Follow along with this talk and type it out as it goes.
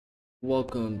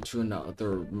Welcome to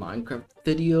another Minecraft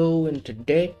video, and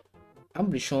today I'm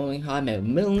gonna be showing how I made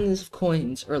millions of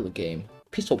coins early game,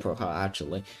 peaceful profile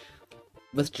actually,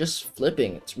 with just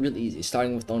flipping. It's really easy,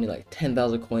 starting with only like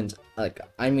 10,000 coins.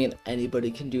 I mean,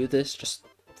 anybody can do this. Just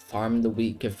farm the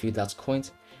week, get a few thousand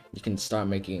coins, you can start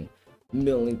making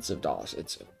millions of dollars.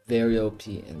 It's very OP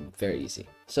and very easy.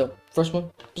 So first one,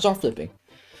 start flipping.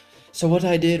 So what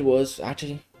I did was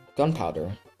actually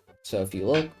gunpowder. So if you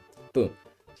look, boom,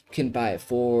 can buy it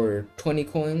for 20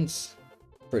 coins.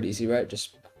 Pretty easy, right?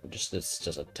 Just it's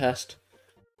just a test.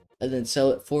 And then sell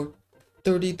it for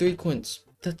 33 coins.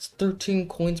 That's 13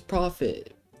 coins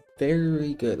profit.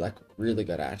 Very good, like really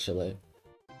good actually.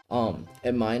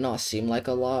 It might not seem like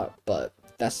a lot, but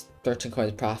that's 13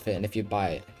 coins profit, and if you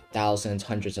buy thousands,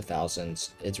 hundreds of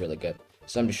thousands, it's really good.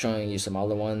 So I'm just showing you some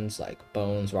other ones like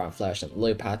bones, rotten flesh, and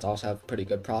lily pads also have pretty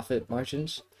good profit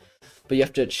margins. But you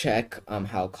have to check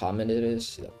how common it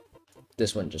is.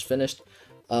 This one just finished.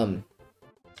 The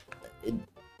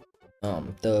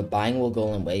buying will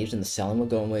go in waves and the selling will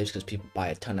go in waves because people buy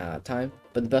a ton at a time.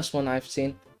 But the best one I've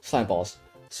seen, slime balls.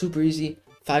 Super easy,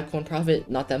 5 coin profit,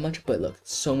 not that much, but look,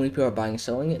 so many people are buying and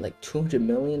selling it, like 200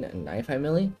 million and 95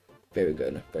 million. Very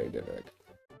good, very good, very good.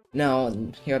 Now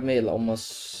here I've made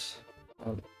almost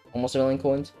a million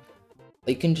coins.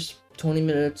 You can just 20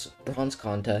 minutes bronze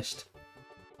contest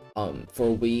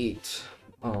for wheat,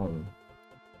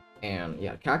 and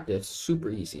yeah, cactus, super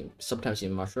easy. Sometimes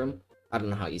even mushroom. I don't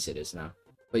know how easy it is now,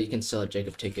 but you can sell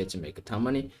Jacob tickets and make a ton of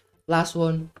money. Last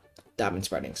one, diamond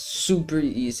spreading, super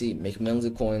easy, make millions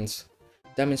of coins.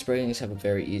 Diamond spreadings have a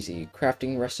very easy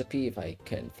crafting recipe if I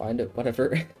can find it,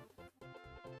 whatever.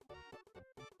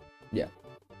 Yeah,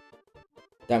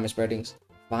 diamond spreadings,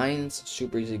 vines,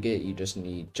 super easy to get. You just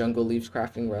need jungle leaves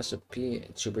crafting recipe.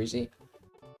 It's super easy,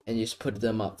 and you just put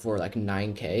them up for like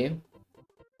 9k.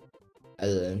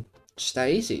 And then just that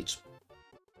easy, just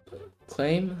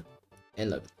claim, and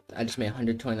look, I just made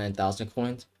 129,000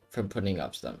 coins from putting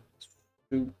up them.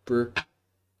 Super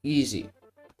easy.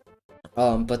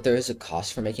 But there is a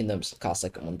cost for making them. It costs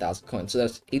like 1,000 coins, so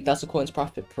that's 8,000 coins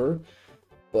profit per.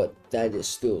 But that is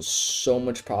still so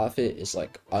much profit. It's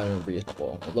like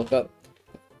unreasonable. Look up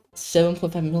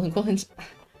 7.5 million coins.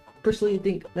 Personally, I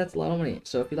think that's a lot of money.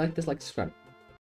 So if you like this, like, subscribe.